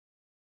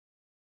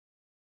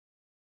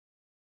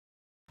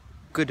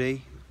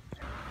Goodie.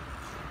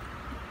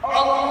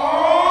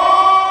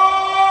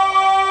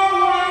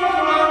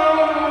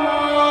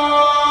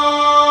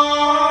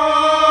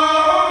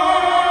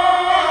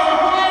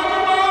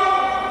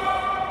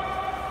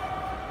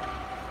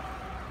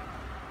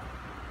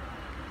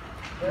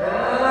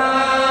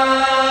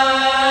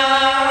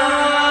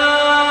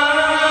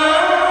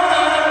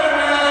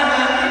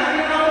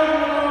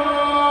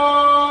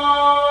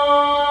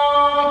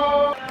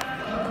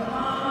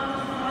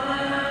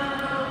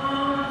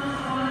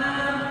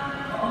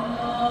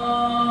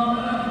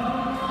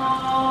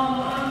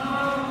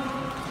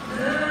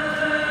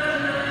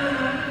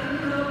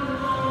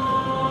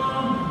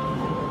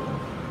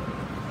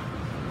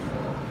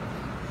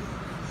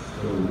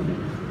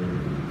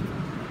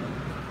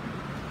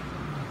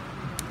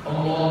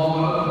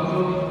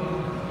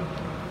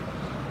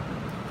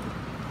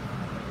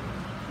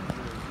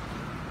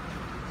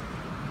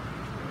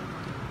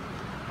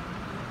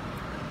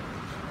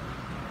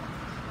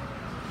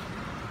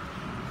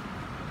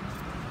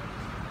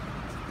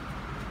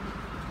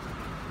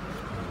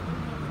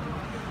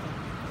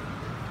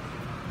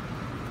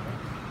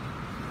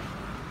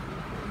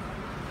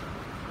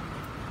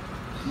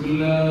 بسم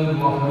الله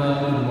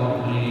الرحمن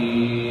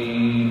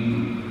الرحيم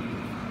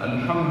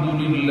الحمد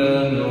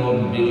لله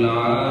رب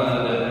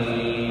العالمين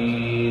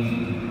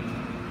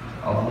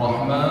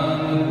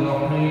الرحمن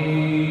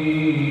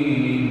الرحيم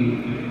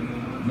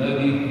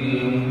مالك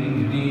يوم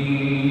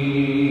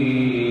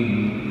الدين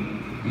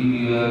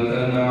إياك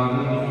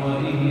نعبد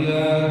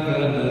وإياك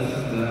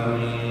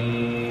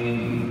نستعين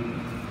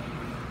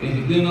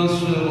اهدنا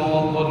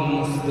الصراط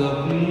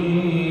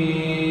المستقيم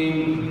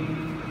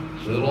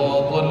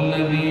صراط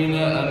الذين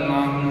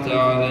أنعمت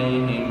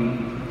عليهم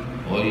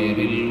غير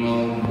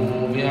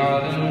المغضوب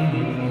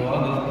عليهم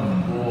ولا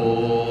الضالين.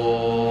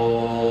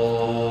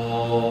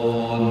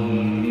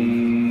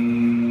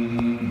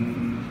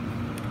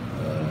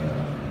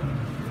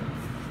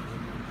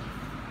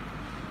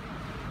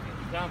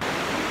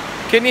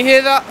 Can you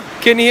hear that?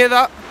 Can you hear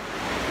that?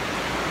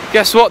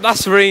 Guess what?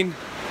 That's rain,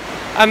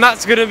 and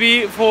that's gonna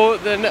be it for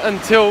the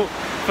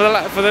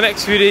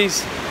next few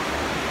days.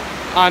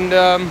 And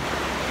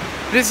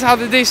this is how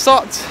the day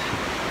starts.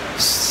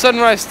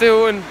 Sunrise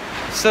still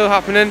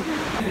happening.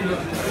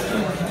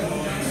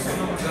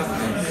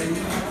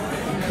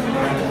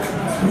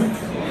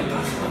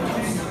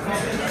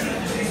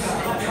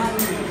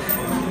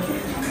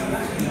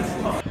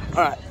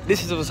 Alright,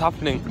 this is what's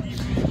happening.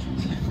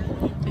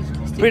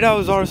 Brida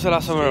was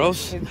already somewhere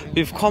else.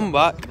 We've come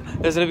back.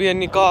 There's gonna be a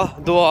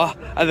nikah, dua,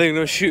 and they're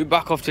gonna shoot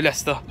back off to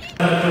Leicester.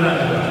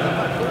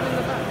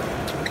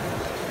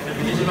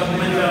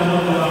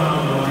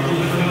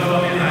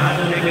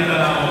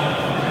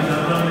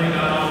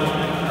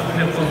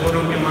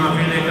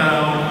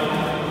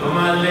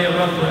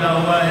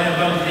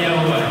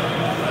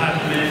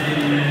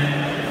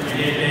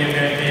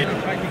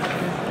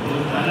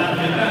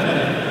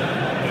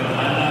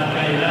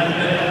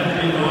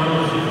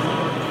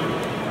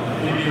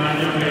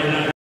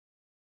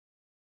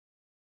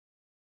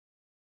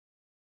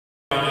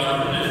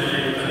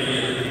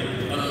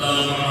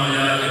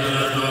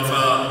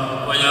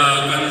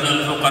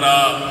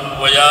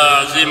 ويا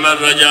عزيم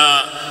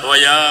الرجاء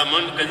ويا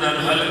منقذ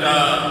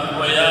الهلكى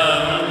ويا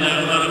منجى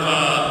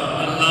الغرقى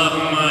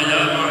اللهم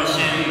يا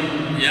محسن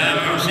يا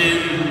محسن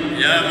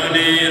يا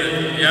منير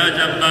يا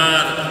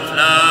جبار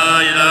لا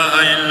إله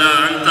إلا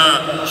أنت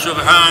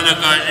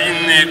سبحانك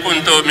إني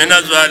كنت من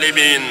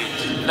الظالمين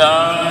لا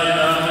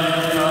إله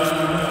إلا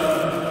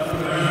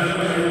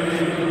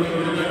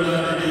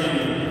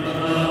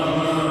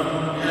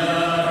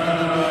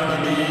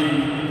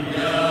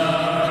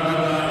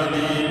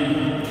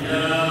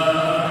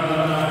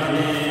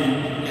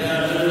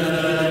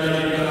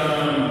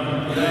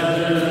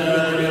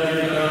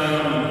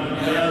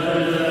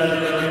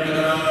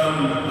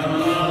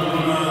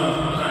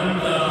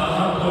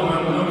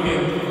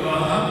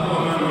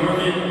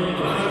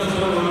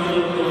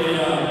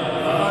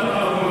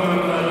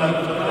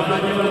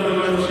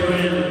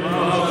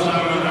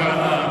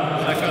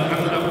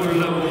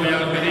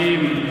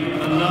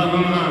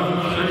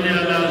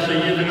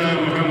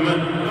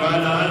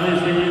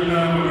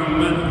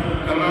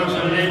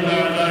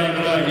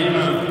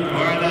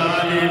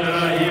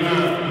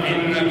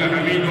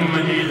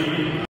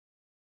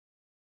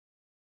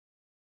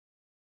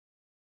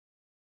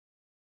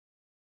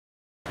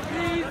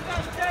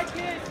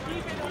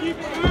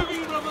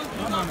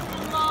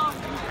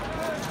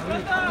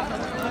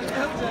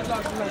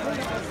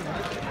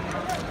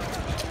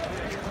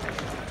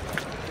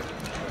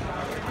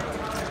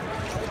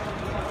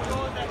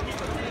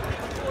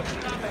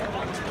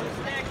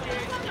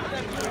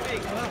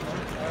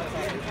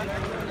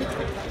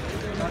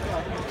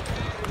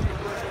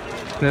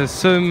There's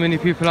so many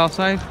people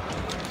outside,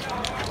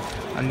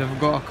 and they've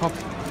got a couple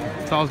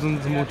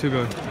thousands more to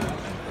go.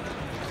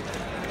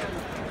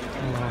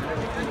 Wow.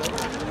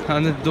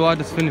 And the dua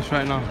just finished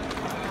right now.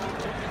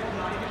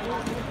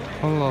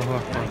 Allahu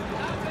Akbar.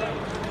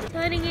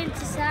 Turning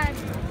into sand.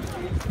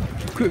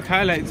 Quick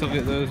highlights of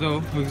it though as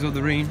well, because of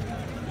the rain.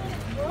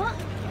 What?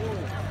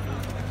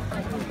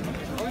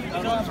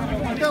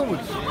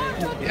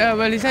 Yeah,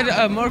 well, he said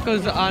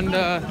Marcus and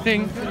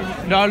thing,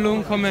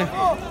 Darloon coming.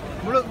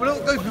 We'll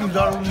go through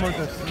Darloon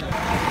Marcus.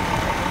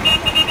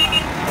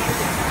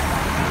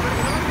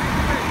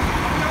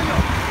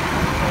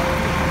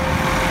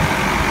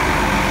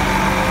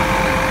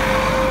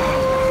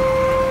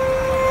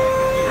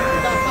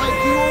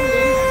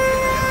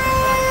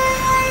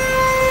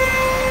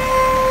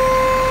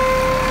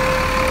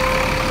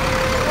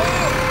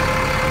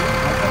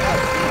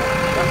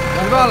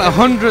 About like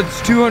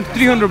hundreds, 200,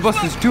 300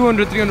 buses,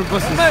 200, 300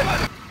 buses.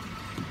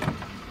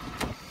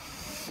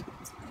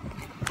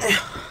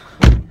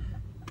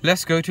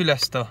 Let's go to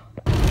Leicester.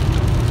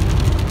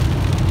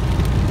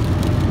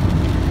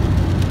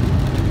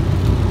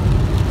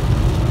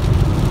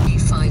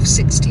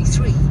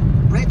 E563,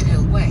 Red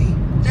Hill Way,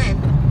 then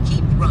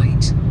keep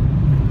right.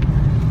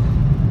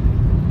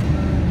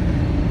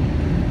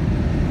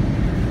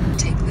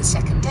 Take the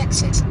second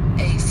exit,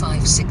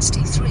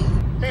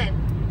 A563, then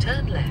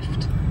turn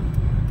left.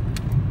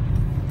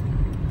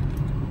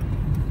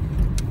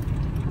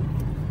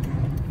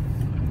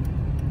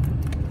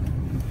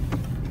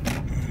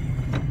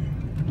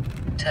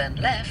 Turn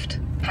left,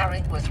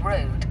 Harringworth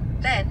Road,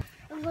 then...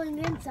 I'm going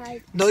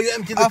inside. No, you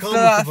empty the After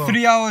car. that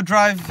 3-hour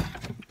drive,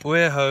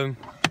 we're home.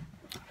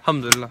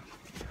 Alhamdulillah.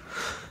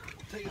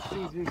 Take your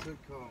things into the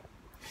car.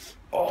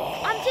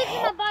 I'm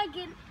taking my bag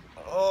in.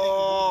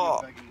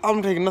 Oh,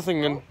 I'm taking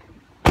nothing in.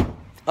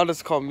 I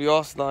just can't be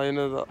arsed now, you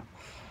know that.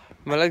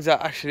 My legs are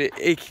actually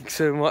aching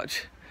so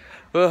much.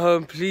 We're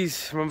home.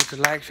 Please remember to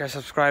like, share,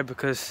 subscribe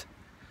because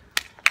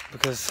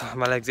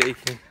my legs are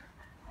aching.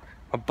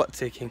 My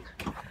butt's aching.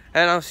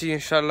 And I'll see you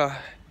inshallah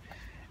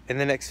in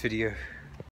the next video.